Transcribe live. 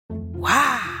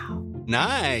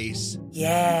Nice.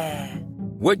 Yeah.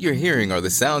 What you're hearing are the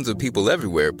sounds of people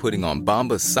everywhere putting on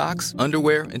Bombas socks,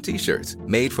 underwear, and T-shirts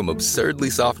made from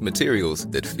absurdly soft materials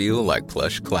that feel like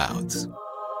plush clouds.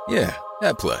 Yeah,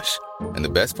 that plush. And the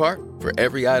best part? For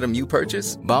every item you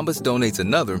purchase, Bombas donates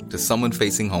another to someone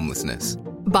facing homelessness.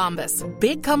 Bombas.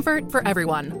 Big comfort for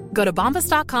everyone. Go to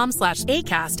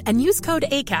bombas.com/ACAST and use code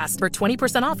ACAST for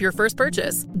 20% off your first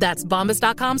purchase. That's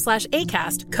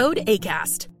bombas.com/ACAST. Code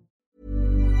ACAST.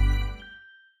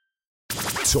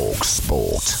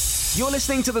 talkSPORT. You're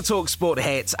listening to the talkSPORT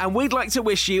hit, and we'd like to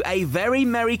wish you a very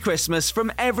Merry Christmas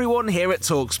from everyone here at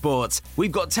talkSPORT.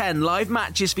 We've got 10 live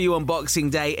matches for you on Boxing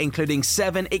Day, including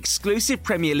 7 exclusive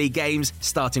Premier League games,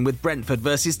 starting with Brentford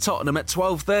versus Tottenham at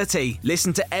 12:30.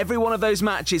 Listen to every one of those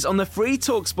matches on the free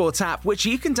talkSPORT app, which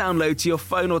you can download to your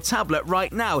phone or tablet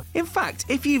right now. In fact,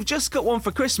 if you've just got one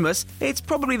for Christmas, it's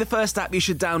probably the first app you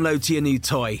should download to your new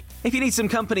toy. If you need some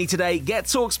company today, get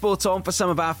talkSPORT on for some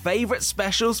of our favourite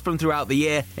specials from throughout the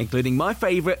year, including my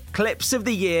favourite Clips of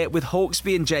the Year with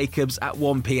Hawksby and Jacobs at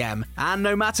 1pm. And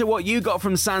no matter what you got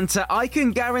from Santa, I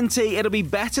can guarantee it'll be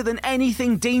better than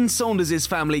anything Dean Saunders'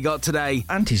 family got today.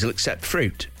 Aunties will accept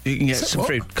fruit. You can get some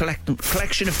fruit.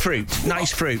 Collection of fruit.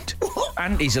 Nice fruit.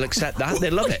 Aunties will accept that.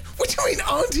 They love it. What do you mean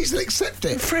aunties will accept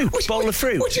it? Fruit. Bowl of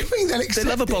fruit. What do you mean they'll accept it? They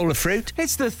love a bowl of fruit.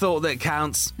 It's the thought that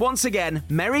counts. Once again,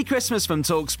 Merry Christmas from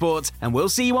talkSPORT, and we'll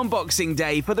see you on Boxing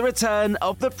Day for the return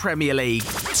of the Premier League.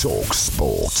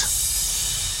 talkSPORT.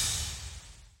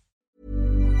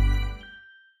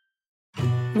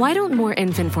 Why don't more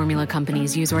infant formula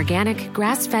companies use organic,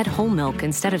 grass-fed whole milk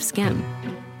instead of skim?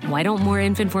 Why don't more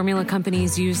infant formula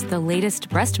companies use the latest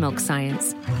breast milk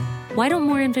science? Why don't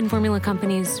more infant formula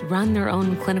companies run their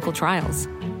own clinical trials?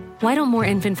 Why don't more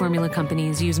infant formula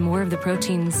companies use more of the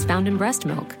proteins found in breast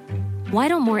milk? Why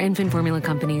don't more infant formula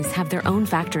companies have their own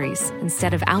factories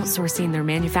instead of outsourcing their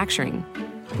manufacturing?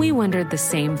 We wondered the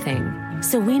same thing.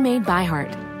 So we made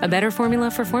ByHeart, a better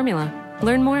formula for formula.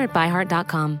 Learn more at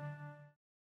byheart.com.